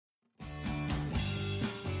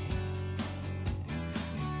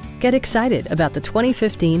Get excited about the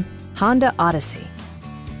 2015 Honda Odyssey.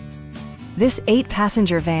 This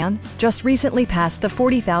 8-passenger van just recently passed the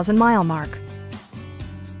 40,000-mile mark.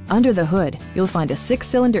 Under the hood, you'll find a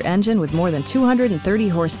 6-cylinder engine with more than 230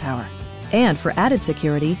 horsepower. And for added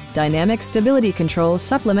security, dynamic stability control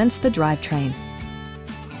supplements the drivetrain.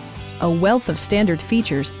 A wealth of standard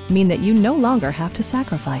features mean that you no longer have to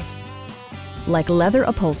sacrifice, like leather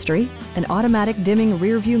upholstery, an automatic dimming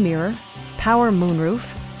rear-view mirror, power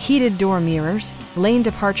moonroof, heated door mirrors, lane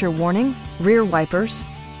departure warning, rear wipers,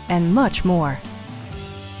 and much more.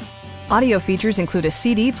 Audio features include a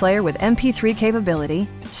CD player with MP3 capability,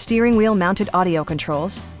 steering wheel mounted audio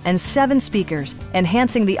controls, and 7 speakers,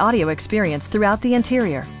 enhancing the audio experience throughout the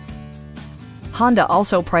interior. Honda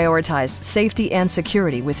also prioritized safety and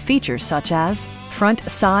security with features such as front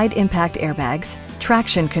side impact airbags,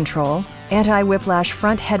 traction control, anti-whiplash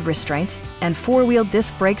front head restraints, and 4-wheel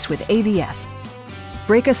disc brakes with ABS.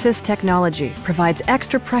 Brake Assist technology provides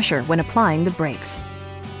extra pressure when applying the brakes.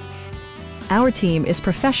 Our team is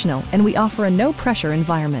professional and we offer a no-pressure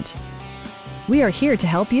environment. We are here to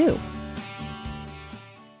help you.